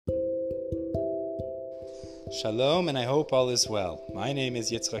Shalom, and I hope all is well. My name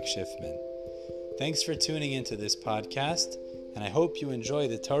is Yitzchak Schiffman. Thanks for tuning into this podcast, and I hope you enjoy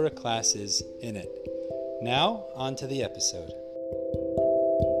the Torah classes in it. Now, on to the episode.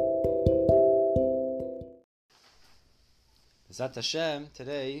 B'ezrat Hashem,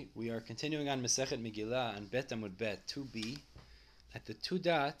 today we are continuing on Masechet Megillah on Bet Amud Bet 2b, at the two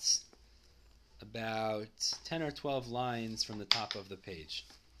dots, about 10 or 12 lines from the top of the page.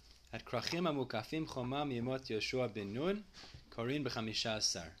 At Krachim Amukafim Chomam Yemot Yehoshua ben Nun, Korin b'chamisha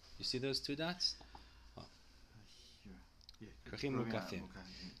asar. You see those two dots? Oh. Krachim Amukafim.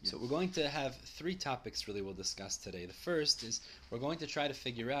 So we're going to have three topics really we'll discuss today. The first is we're going to try to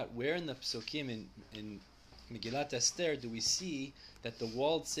figure out where in the Psukim in Megillat Esther do we see that the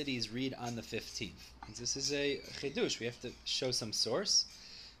walled cities read on the 15th. And this is a chidush. We have to show some source.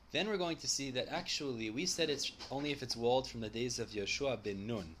 Then we're going to see that actually we said it's only if it's walled from the days of Yehoshua ben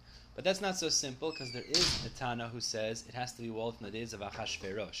Nun. But that's not so simple because there is a Tana who says it has to be walled from the days of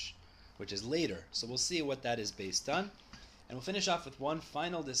Achashverosh, which is later. So we'll see what that is based on. And we'll finish off with one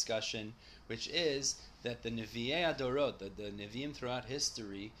final discussion, which is that the Nevi'im Adorot, the Nevi'im throughout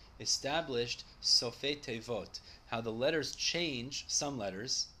history, established Sofei Tevot, how the letters change, some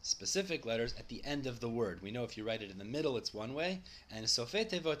letters, specific letters, at the end of the word. We know if you write it in the middle, it's one way, and Sofei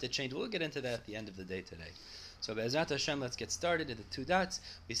Tevot, it changes. We'll get into that at the end of the day today. So, B'ezrat Hashem, let's get started at the two dots.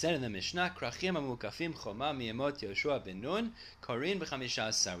 We said in the Mishnah, Krachim Amukafim Chomam Yemot Yehoshua ben Nun, Korin b'chamisha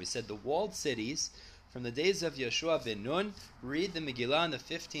asar. We said the walled cities from the days of Yehoshua ben Nun read the Megillah on the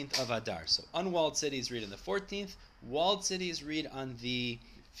 15th of Adar. So, unwalled cities read on the 14th, walled cities read on the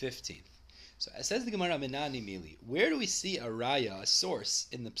 15th. So, it says the Gemara Menani Mili, where do we see a raya, a source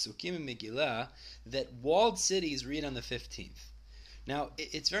in the Psukim and Megillah that walled cities read on the 15th? Now,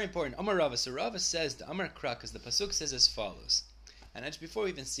 it's very important. Amar Rava. So Rava says, the Amar Kra, because the Pasuk says as follows. And just before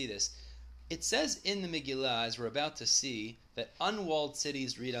we even see this, it says in the Megillah, as we're about to see, that unwalled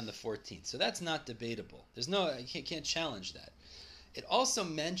cities read on the 14th. So that's not debatable. You can't challenge that. It also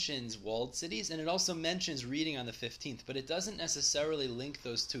mentions walled cities, and it also mentions reading on the 15th, but it doesn't necessarily link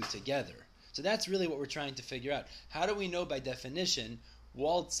those two together. So that's really what we're trying to figure out. How do we know by definition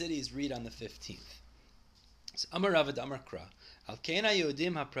walled cities read on the 15th? So Amar Rava Amar Kra. Al-Keina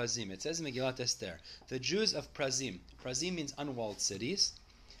Yehudim ha-Prazim. It says in Megillat Esther, the Jews of Prazim. Prazim means unwalled cities.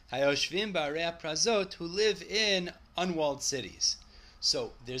 Hayoshvim ba'arei prazot, who live in unwalled cities.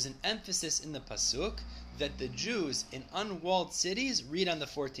 So there's an emphasis in the pasuk that the Jews in unwalled cities read on the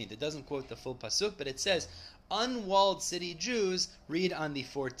 14th. It doesn't quote the full pasuk, but it says unwalled city Jews read on the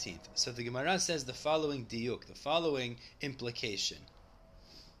 14th. So the Gemara says the following diuk, the following implication.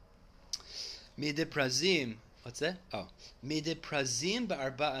 Mide prazim. What's that? Oh. Mide prazim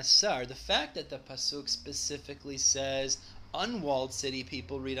ba'arba asar. The fact that the pasuk specifically says unwalled city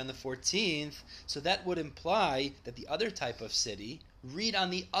people read on the 14th, so that would imply that the other type of city read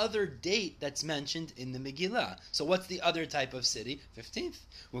on the other date that's mentioned in the Megillah. So what's the other type of city? 15th.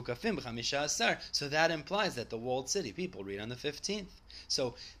 Mukafim b'chamisha asar. So that implies that the walled city people read on the 15th.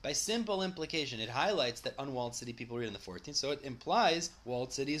 So by simple implication, it highlights that unwalled city people read on the 14th, so it implies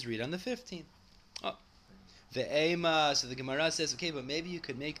walled cities read on the 15th. Oh. Ve'ema, so the Gemara says, okay, but maybe you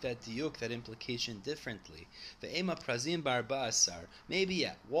could make that diuk, that implication differently. Ve'ema prazim barba asar. Maybe,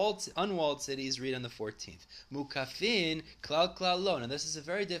 yeah, unwalled cities read on the 14th. Mukafin klal klal lo. Now this is a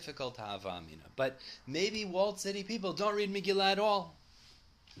very difficult havamina, but maybe walled city people don't read Megillah at all.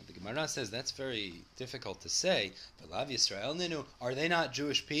 The Gemara says that's very difficult to say. V'lav Yisrael ninu, are they not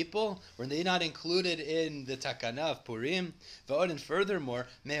Jewish people? Were they not included in the Takana of Purim? V'od, and furthermore,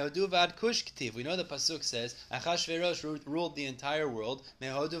 mehodu v'ad kush k'tiv. We know the pasuk says Achashverosh ruled the entire world.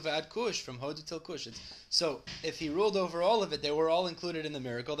 Mehodu v'ad kush, from Hodu till Kush. So if he ruled over all of it, they were all included in the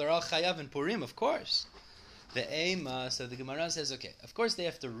miracle. They're all chayav in Purim, of course. The Ema, so the Gemara says, okay, of course they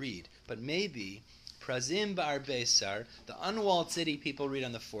have to read, but maybe Prazim ba'ar besar, the unwalled city people read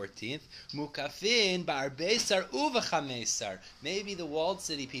on the 14th. Mukafin ba'ar besar uvachamesar. Maybe the walled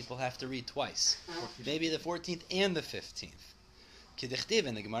city people have to read twice. Maybe the 14th and the 15th. Kidechtiv,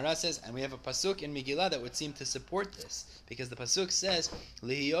 and the Gemara says, and we have a pasuk in Megillah that would seem to support this, because the pasuk says,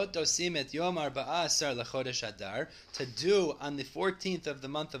 Lihiyot osim et yom arba'a asar lechodesh Adar, to do on the 14th of the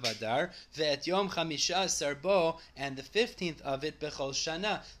month of Adar, ve'et yom chamisha asar bo, and the 15th of it bechol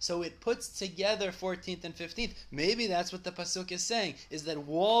shana. So it puts together 14th and 15th. Maybe that's what the pasuk is saying, is that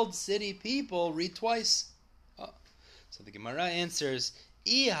walled city people read twice. Oh. So the Gemara answers,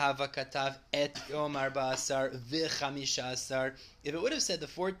 Ihava katav et yom arba asar v'chamisha asar. If it would have said the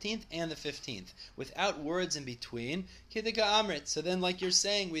 14th and the 15th without words in between, kidika amrit. So then, like you're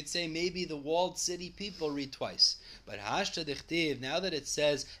saying, we'd say maybe the walled city people read twice. But hashta dichtiv, now that it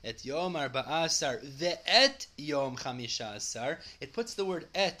says et yom arba asar ve'et yom chamisha asar, it puts the word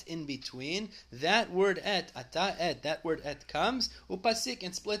et in between. That word et, ata et, that word et comes upasik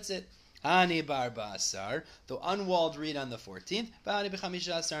and splits it. Ani barba asar, the unwalled read on the 14th, Ba'ani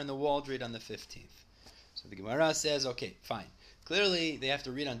b'chamisha asar, and the walled read on the 15th. So the Gemara says, okay, fine. Clearly, they have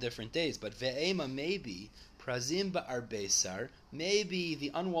to read on different days, but ve'ema maybe, prazim ba'arbesar, maybe the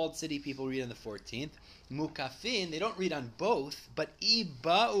unwalled city people read on the 14th, mukafin, they don't read on both, but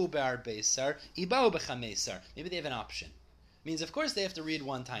iba'u ba'arbesar, iba'u b'chamesar. Maybe they have an option. Means, of course, they have to read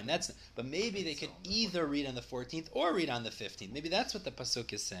one time. But maybe they could either read on the 14th or read on the 15th. Maybe that's what the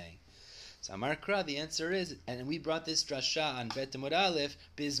pasuk is saying. So Amar Kra, the answer is, and we brought this drasha on Bet Amud Aleph,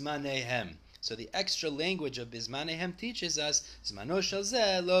 Bizmanehem. So the extra language of Bizmanehem teaches us Zmano shel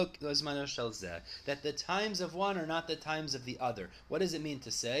zeh lo zmano shel zeh, that the times of one are not the times of the other. What does it mean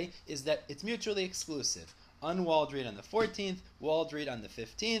to say? Is that it's mutually exclusive. Unwalled read on the 14th, walled read on the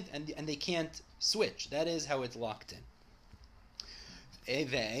 15th, and they can't switch. That is how it's locked in.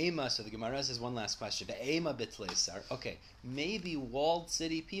 So the Gemara says one last question. Okay, maybe walled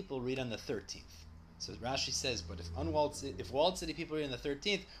city people read on the 13th. So Rashi says, but if walled city people read on the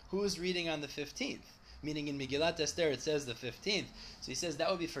 13th, who's reading on the 15th? Meaning in Megillat Esther it says the 15th. So he says that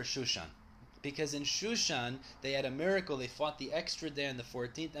would be for Shushan. Because in Shushan, they had a miracle. They fought the extra day on the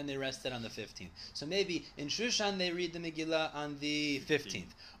 14th and they rested on the 15th. So maybe in Shushan they read the Megillah on the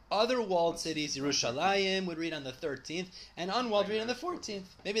 15th. Other walled cities, Yerushalayim, would read on the 13th, and unwalled read on the 14th.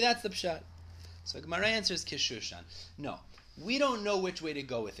 Maybe that's the pshat. So Gemara answers Kishushan. No, we don't know which way to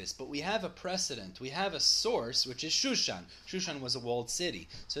go with this, but we have a precedent. We have a source, which is Shushan. Shushan was a walled city.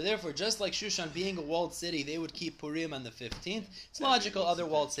 So therefore, just like Shushan being a walled city, they would keep Purim on the 15th. It's logical other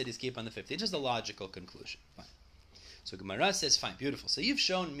walled cities keep on the 15th. Just a logical conclusion. Fine. So Gemara says, fine, beautiful. So you've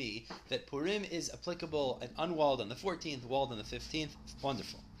shown me that Purim is applicable and unwalled on the 14th, walled on the 15th.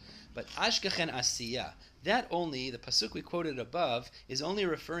 Wonderful. But Ashkechen Asiyah, that only, the pasuk we quoted above, is only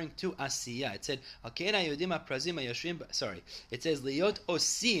referring to Asiyah. It said, it says, Liot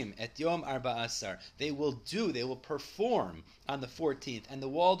Osim et Yom Arba Asar. They will perform on the 14th, and the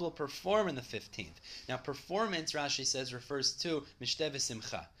walled will perform on the 15th. Now, performance, Rashi says, refers to Mishteh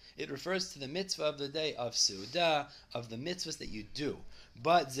v'Simcha. It refers to the mitzvah of the day of Seudah, of the mitzvahs that you do.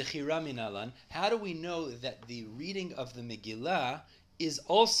 But Zechira Minalan, how do we know that the reading of the Megillah is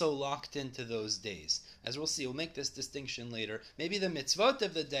also locked into those days? As we'll see, we'll make this distinction later. Maybe the mitzvot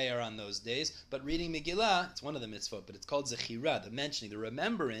of the day are on those days, but reading Megillah, it's one of the mitzvot, but it's called Zechira, the mentioning, the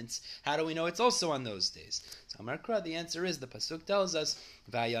remembrance. How do we know it's also on those days? So Amar Kra, the answer is, the pasuk tells us,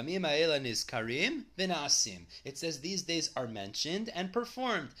 Vayamim ha'ela nizkarim v'na'asim. It says these days are mentioned and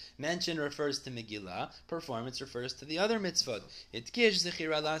performed. Mention refers to Megillah, performance refers to the other mitzvot. Itkish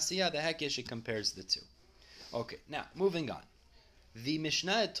Zechira la'asiyah, the hekish, it compares the two. Okay, now, moving on. The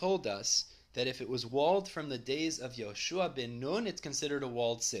Mishnah had told us that if it was walled from the days of Yehoshua ben Nun, it's considered a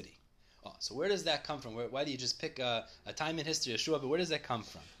walled city. Oh, so where does that come from? Why do you just pick a time in history, Yehoshua, but where does that come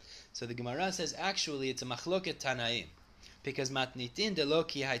from? So the Gemara says, actually, it's a machloket Tanaim, because matnitin de lo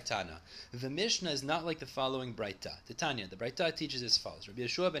ki haitana. The Mishnah is not like the following Braita. Titania, the Braita teaches as follows. Rabbi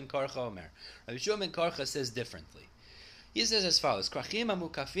Yehoshua ben Karcha Omer. Rabbi Yehoshua ben Karcha says differently. He says as follows: Krachin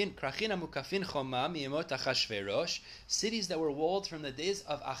amukafin choma miyemot Achashverosh, cities that were walled from the days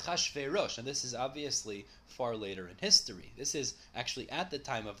of Achashverosh, and this is obviously far later in history. This is actually at the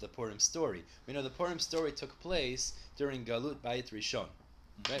time of the Purim story. We know the Purim story took place during Galut Bayit Rishon.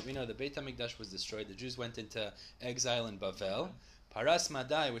 Right? We know the Beit HaMikdash was destroyed. The Jews went into exile in Bavel. Paras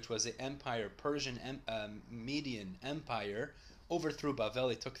Madai, which was an empire, Persian Median empire, overthrew Bavel.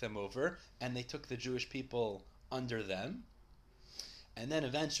 They took them over, and they took the Jewish people under them. And then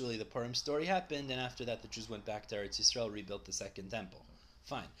eventually the Purim story happened, and after that the Jews went back to Eretz Yisrael, rebuilt the second temple.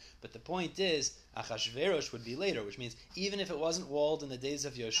 Fine. But the point is, Achashverosh would be later, which means even if it wasn't walled in the days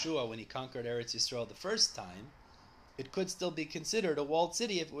of Yehoshua when he conquered Eretz Yisrael the first time, it could still be considered a walled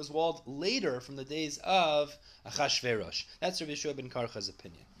city if it was walled later from the days of Achashverosh. That's Rabbi Yehoshua ben Karcha's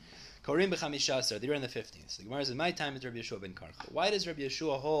opinion. Korim b'chamisha asar, they were in the 15th. So the Gemara says, in my time it's Rabbi Yehoshua ben Karcha. Why does Rabbi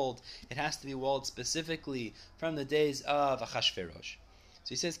Yehoshua hold it has to be walled specifically from the days of Achashverosh? So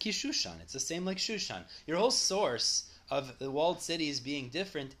he says, Ki Shushan, it's the same like Shushan. Your whole source of the walled cities being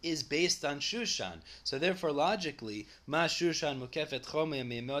different is based on Shushan. So therefore, logically, Ma Shushan mukefet chomei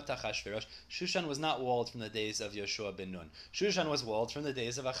me'emot Achashverosh. Shushan was not walled from the days of Yehoshua ben Nun. Shushan was walled from the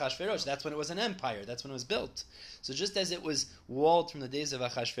days of Achashverosh. That's when it was an empire. That's when it was built. So just as it was walled from the days of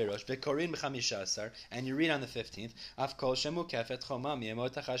Achashverosh, Vekorin b'chamishasar, and you read on the 15th, Af kol shemukefet choma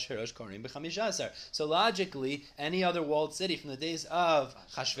me'emot Achashverosh korin b'chamishasar. So logically, any other walled city from the days of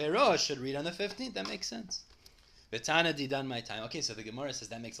Achashverosh should read on the 15th. That makes sense. V'tana didan my time. Okay, so the Gemara says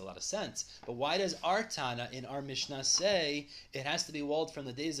that makes a lot of sense. But why does our Tana in our Mishnah say it has to be walled from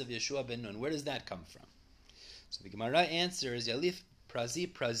the days of Yehoshua ben Nun? Where does that come from? So the Gemara answers, Yalif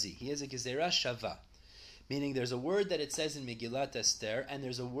prazi prazi. He has a gezerah shava. Meaning there's a word that it says in Megillat Esther, and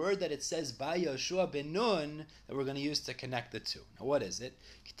there's a word that it says by Yehoshua ben Nun that we're going to use to connect the two. Now what is it?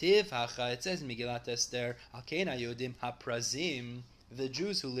 K'tiv hacha, it says in Megillat Esther, Alkein haYudim haprazim, the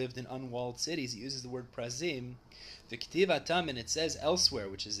Jews who lived in unwalled cities. He uses the word prazim. The K'tiv Atam, and it says elsewhere,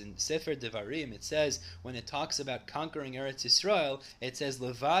 which is in Sefer Devarim, it says, when it talks about conquering Eretz Yisrael, it says,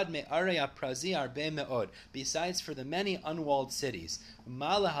 Levad me'arei prazi arbe me'od, besides for the many unwalled cities.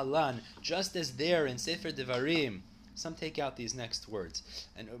 Malahalan, just as there in Sefer Devarim, some take out these next words.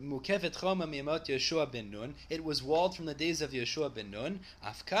 And Mukefet Choma Miyamot Yehoshua ben Nun, it was walled from the days of Yehoshua ben Nun.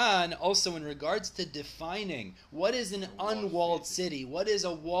 Afkan, also in regards to defining what is an unwalled city, what is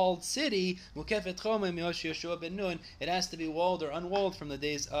a walled city, Mukefet Choma Miyamot Yehoshua ben Nun, it has to be walled or unwalled from the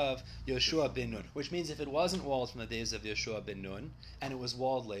days of Yehoshua ben Nun. Which means if it wasn't walled from the days of Yehoshua ben Nun, and it was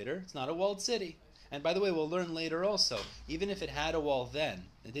walled later, it's not a walled city. And by the way, we'll learn later also, even if it had a wall then,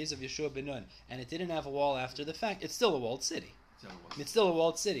 the days of Yehoshua ben Nun, and it didn't have a wall after the fact, it's still a walled city. It's still a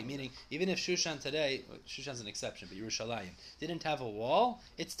walled city, meaning even if Shushan today, Shushan's an exception, but Yerushalayim didn't have a wall,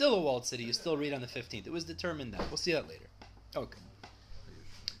 it's still a walled city. You still read on the 15th. It was determined that. We'll see that later. Okay.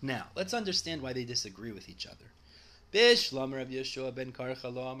 Now, let's understand why they disagree with each other. Bishlam Rabbi Yehoshua ben Karcha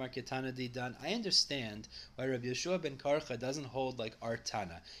lo amar ketana didan. I understand why Rabbi Yehoshua ben Karcha doesn't hold like our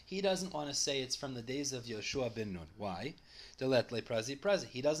Tana. He doesn't want to say it's from the days of Yehoshua ben Nun. Why? Delet le prazi prazi.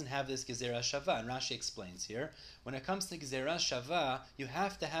 He doesn't have this gezerah shava. And Rashi explains here, when it comes to gezerah shava, you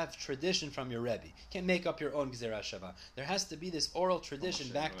have to have tradition from your Rebbe. You can't make up your own gezerah shava. There has to be this oral tradition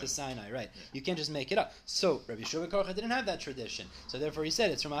back to Sinai, right? You can't just make it up. So Rabbi Yehoshua ben Karcha didn't have that tradition. So therefore he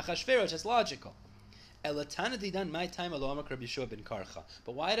said it's from Achashverosh. It's logical. Elatana my time alomak Rabbi Yehoshua ben Karcha.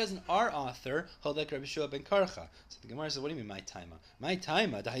 But why doesn't our author hold like Rabbi Yehoshua ben Karcha? So the Gemara says, what do you mean my time? My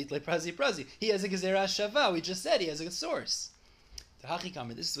time, dahit le prazi prazi. He has a gezerah shava. We just said he has a source. The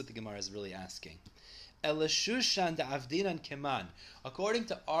Hachikam, this is what the Gemara is really asking. Elashushan da'avdinan keman. According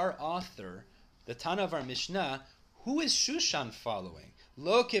to our author, the Tana of our Mishnah, who is Shushan following?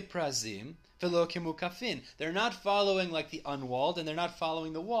 Lo ke prazim. They're not following like the unwalled, and they're not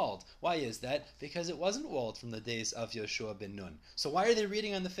following the walled. Why is that? Because it wasn't walled from the days of Yehoshua ben Nun. So why are they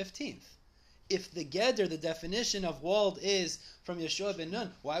reading on the 15th? If the Geder, the definition of walled, is from Yehoshua ben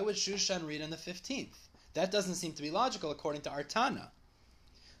Nun, why would Shushan read on the 15th? That doesn't seem to be logical according to our Tana.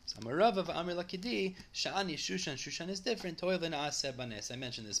 Amarav of Amir Lakidi, Sha'ani Shushan is different. Toilin Aseh Banes. I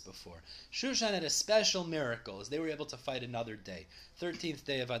mentioned this before. Shushan had a special miracle, as they were able to fight another day. 13th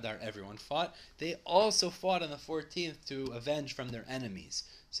day of Adar, everyone fought. They also fought on the 14th to avenge from their enemies.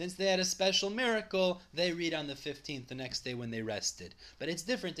 Since they had a special miracle, they read on the 15th, the next day when they rested. But it's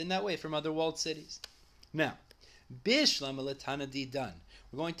different in that way from other walled cities. Now, Bishlam Elatana Didan.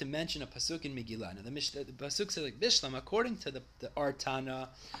 We're going to mention a pasuk in Megillah. Now the pasuk says like Bishlam, according to the Artana,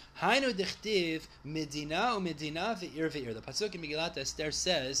 Hainu dichtiv Medina u'Medina ve'ir ve'ir. The pasuk in Megillat Esther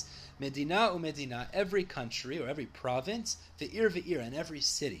says Medina u'Medina, every country or every province, ve'ir ve'ir, and every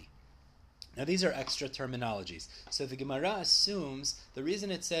city. Now these are extra terminologies. So the Gemara assumes the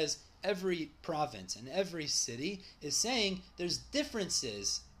reason it says every province and every city is saying there's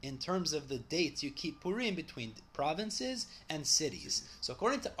differences in terms of the dates you keep Purim between provinces and cities. So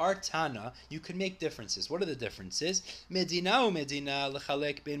according to our Tana, you can make differences. What are the differences? Medina u Medina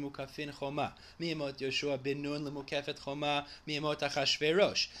lechalek ben mukafin choma. Miyamot Yehoshua ben Nun lemukafet choma. Miyamot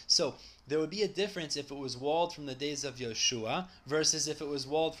Achashverosh. So there would be a difference if it was walled from the days of Yehoshua versus if it was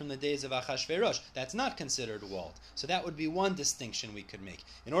walled from the days of Achashverosh. That's not considered walled. So that would be one distinction we could make.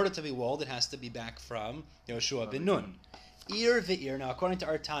 In order to be walled, it has to be back from Yehoshua ben Nun. Ir ve'ir. Now, according to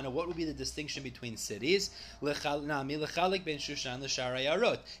our Tana, what would be the distinction between cities? Lechalik ben Shushan l'shara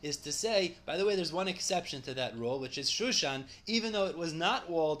yarot. Is to say, by the way, there's one exception to that rule, which is Shushan, even though it was not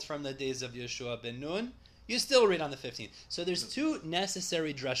walled from the days of Yehoshua ben Nun, you still read on the 15th. So there's two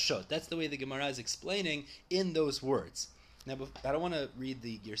necessary drashot. That's the way the Gemara is explaining in those words. Now, I don't want to read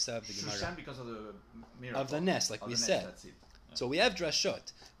the Girsa of the Gemara. Shushan because of the miracle. Of the nest, like we said. That's it. So we have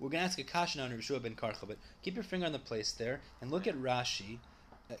drashot. We're going to ask a kasha now on Yehoshua ben Karcha, but keep your finger on the place there and look at Rashi,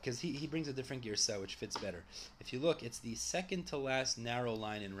 because he brings a different girsa which fits better. If you look, it's the second to last narrow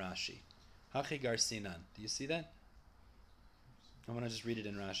line in Rashi. Hachi garsinan. Do you see that? I want to just read it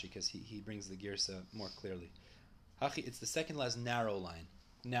in Rashi because he brings the girsa more clearly. Hachi, it's the second last narrow line.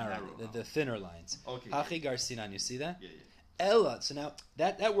 The thinner lines. Okay. Hachi garsinan. You see that? Yeah. Ella. So now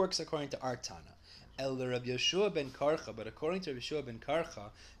that works according to our Tana. El Rabbi Yehoshua ben Karcha, but according to Rabbi Yehoshua ben Karcha,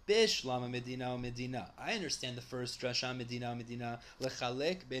 Bishlama Medina Medina. I understand the first drasha Medina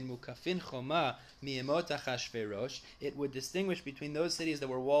lechalek ben mukafin choma miemot Achashverosh. It would distinguish between those cities that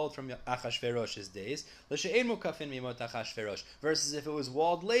were walled from Achashverosh's days, l'she'en mukafin miemot Achashverosh, versus if it was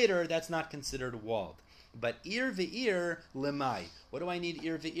walled later, that's not considered walled. But ir ve'ir lemai. What do I need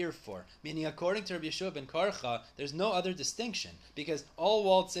ir ve'ir for? Meaning, according to Rabbi Yehoshua ben Karcha, there's no other distinction, because all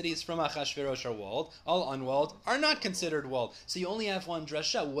walled cities from Achashverosh are walled, all unwalled are not considered walled. So you only have one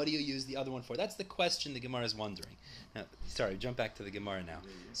drasha. What do you use the other one for? That's the question the Gemara is wondering. Now, jump back to the Gemara now.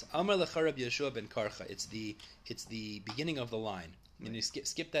 So Amar lecha Rabbi Yehoshua ben Karcha. It's the beginning of the line. And you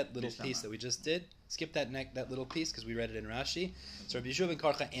skip that little piece that we just did. Skip that little piece because we read it in Rashi. So Rabbi Yehoshua ben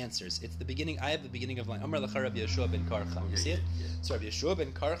Karcha answers. It's the beginning. I have the beginning of line. Amar lecha Rabbi Yehoshua ben Karcha. You see it? Yeah. So Rabbi Yehoshua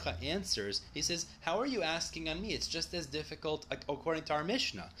ben Karcha answers. He says, "How are you asking on me? It's just as difficult according to our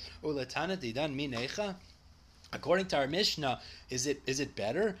Mishnah. Ulatana didan minecha." According to our Mishnah, is it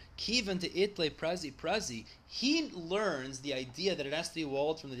better? Kivan to itle prazi. He learns the idea that it has to be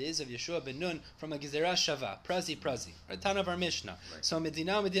walled from the days of Yehoshua ben Nun from a gezerah shava, prazi. Right, ton of our Mishnah. Right. So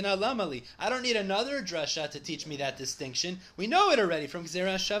Medina lamali. I don't need another drasha to teach me that distinction. We know it already from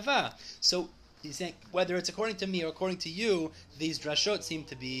gezerah shava. So he's saying whether it's according to me or according to you, these drashot seem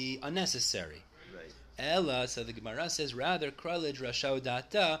to be unnecessary. Ella, so the Gemara says, rather, kralid drasha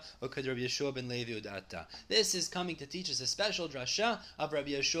udata, or could Rabbi Yehoshua ben Levi udata. This is coming to teach us a special drasha of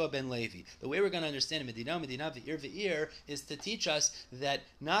Rabbi Yehoshua ben Levi. The way we're going to understand Medina ve'ir is to teach us that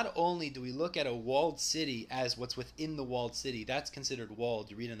not only do we look at a walled city as what's within the walled city, that's considered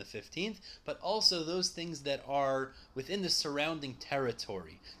walled, you read in the 15th, but also those things that are within the surrounding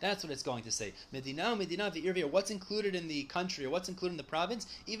territory. That's what it's going to say. Medina ve'ir, what's included in the country or what's included in the province,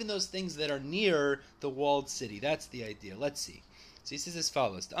 even those things that are near the walled city. That's the idea. Let's see. So he says as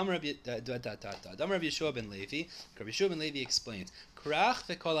follows. Amar Rabbi Yehoshua ben Levi. Rabbi Yehoshua ben Levi explains. Krach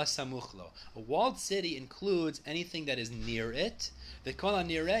v'kol samuchlo. A walled city includes anything that is near it. V'kol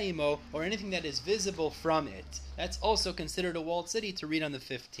nireimo, or anything that is visible from it. That's also considered a walled city to read on the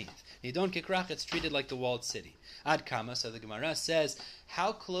 15th. Nidon kekrach, it's treated like the walled city. Ad kama, so the Gemara says,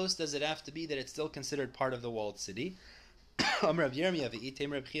 how close does it have to be that it's still considered part of the walled city? Like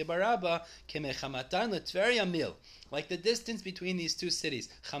the distance between these two cities,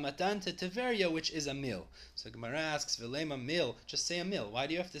 Chamatan to Tveria, which is a mil. So Gemara asks, "V'lema mil?" Just say a mil. Why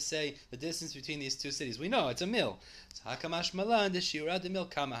do you have to say the distance between these two cities? We know it's a mil. So Hakamash Malan Deshira de mil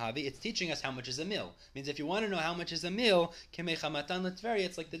Kamahavi. It's teaching us how much is a mil. It means if you want to know how much is a mil, Keme Chamatan Tveria.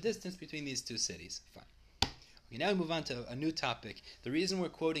 It's like the distance between these two cities. Fine. We now move on to a new topic. The reason we're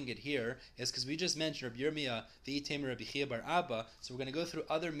quoting it here is because we just mentioned Rabbi Yirmiyah v'item Rabbi Chia bar Abba, so we're going to go through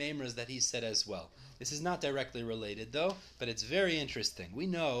other memras that he said as well. This is not directly related though, but it's very interesting. We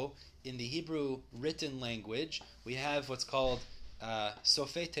know in the Hebrew written language we have what's called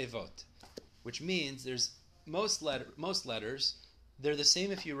sofei tevot, which means there's most letters, they're the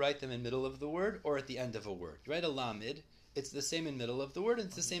same if you write them in middle of the word or at the end of a word. You write a lamid, it's the same in middle of the word, and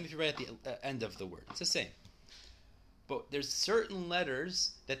it's the same if you write at the end of the word. It's the same. But there's certain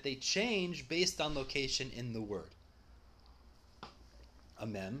letters that they change based on location in the word. A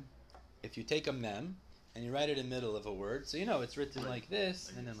mem, if you take a mem and you write it in the middle of a word, so you know it's written like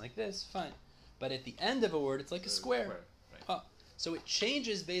this and then like this, fine. But at the end of a word, it's like a square. Right. Oh, so it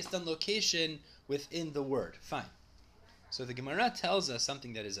changes based on location within the word, fine. So the Gemara tells us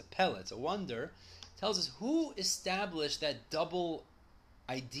something that is a pella, it's a wonder, tells us who established that double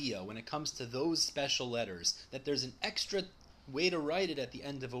idea when it comes to those special letters, that there's an extra way to write it at the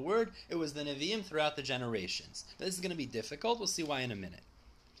end of a word. It was the Nevi'im throughout the generations. This is going to be difficult. We'll see why in a minute.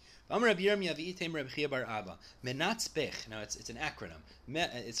 Menatzpech. Now it's an acronym.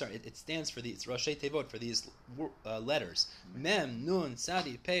 It stands for it's Roshei Tevot for these letters. Mem, Nun,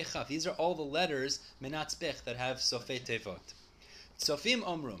 Sadi, Pei, Chaf. These are all the letters menatzpech that have Sofei Tevot. Tzofim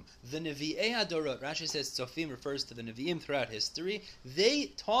Omrum, the Nevi'ei Hadorot, Rashi says Tzofim refers to the Nevi'im throughout history.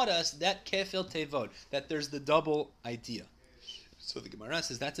 They taught us that Kefil Tevot, that there's the double idea. So the Gemara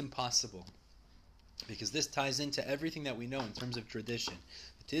says that's impossible, because this ties into everything that we know in terms of tradition.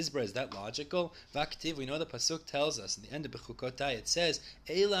 Tizbra, is that logical? Vaktiv, we know the pasuk tells us in the end of Bechukotai, it says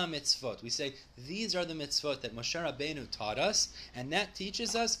Eila mitzvot. We say these are the mitzvot that Moshe Rabbeinu taught us, and that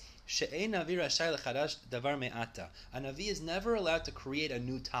teaches us she'ein navi rashai lechadash davar me'ata. A navi is never allowed to create a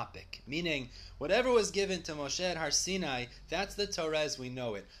new topic, meaning whatever was given to Moshe at Har Sinai, that's the Torah as we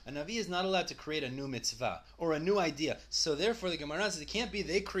know it. A navi is not allowed to create a new mitzvah or a new idea. So therefore, the Gemara says it can't be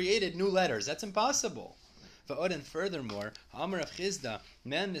they created new letters. That's impossible. And furthermore, Amar of Chizda,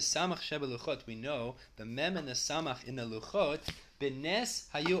 Mem Nesamach Shebeluchot. We know the Mem and the Samach in the Luchot. Benes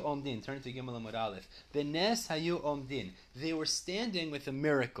Hayu Omdin. Turn to Gimel Amud Aleph. Benes Hayu Omdin. They were standing with a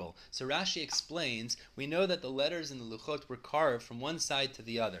miracle. So Rashi explains. We know that the letters in the Luchot were carved from one side to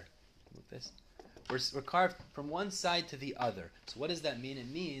the other. Look this. Were carved from one side to the other. So what does that mean? It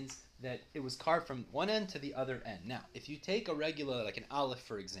means that it was carved from one end to the other end. Now, if you take a regular, like an aleph,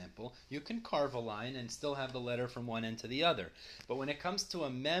 for example, you can carve a line and still have the letter from one end to the other. But when it comes to a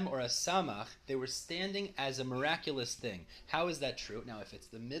mem or a samach, they were standing as a miraculous thing. How is that true? Now, if it's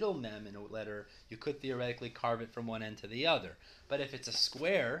the middle mem in a letter, you could theoretically carve it from one end to the other. But if it's a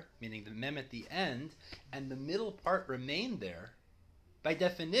square, meaning the mem at the end, and the middle part remained there, by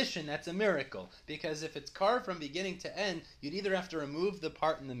definition, that's a miracle, because if it's carved from beginning to end, you'd either have to remove the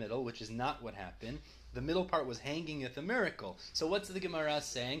part in the middle, which is not what happened. The middle part was hanging with a miracle. So what's the Gemara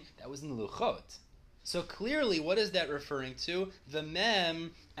saying? That was in Luchot. So clearly, what is that referring to? The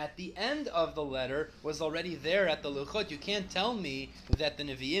mem at the end of the letter was already there at the Luchot. You can't tell me that the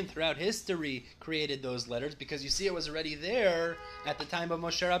Nevi'im throughout history created those letters, because you see it was already there at the time of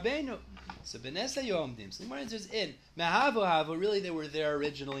Moshe Rabbeinu. So Benesa Yomdim. So the Gemara answers in Mehavu Havu. Really, they were there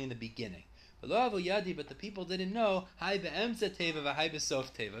originally in the beginning. But the people didn't know. Hai be'emtza teva v'hai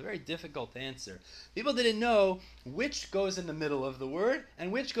besof teva. Very difficult to answer. People didn't know which goes in the middle of the word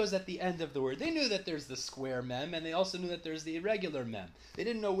and which goes at the end of the word. They knew that there's the square mem, and they also knew that there's the irregular mem. They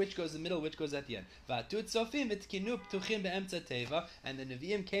didn't know which goes in the middle, which goes at the end. V'atut sofim v'tkinu ptuchim be'emtza teva. And the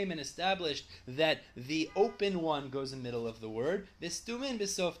Nevi'im came and established that the open one goes in the middle of the word, v'stumin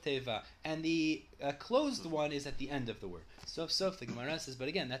besof teva, and the closed one is at the end of the word. Sof, the Gemara says, but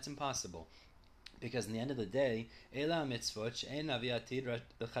again, that's impossible. Because in the end of the day,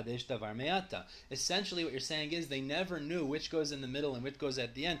 essentially what you're saying is they never knew which goes in the middle and which goes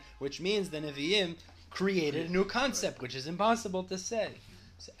at the end, which means the Nevi'im created a new concept, which is impossible to say.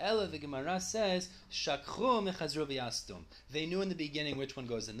 So Ella, the Gemara says, Shakchu mechazru v'yastum. They knew in the beginning which one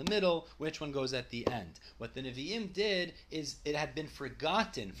goes in the middle, which one goes at the end. What the Nevi'im did is it had been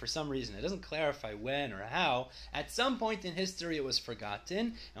forgotten for some reason. It doesn't clarify when or how. At some point in history it was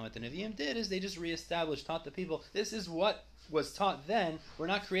forgotten, and what the Nevi'im did is they just reestablished, taught the people, this is what was taught then. We're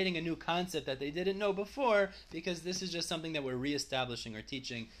not creating a new concept that they didn't know before, because this is just something that we're reestablishing or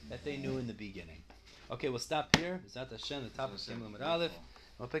teaching that they knew in the beginning. Okay, we'll stop here. B'ezrat Hashem, the top of Gimel Amud Aleph.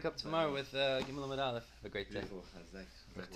 We'll pick up tomorrow with Gimel Amud Aleph. Have a great day.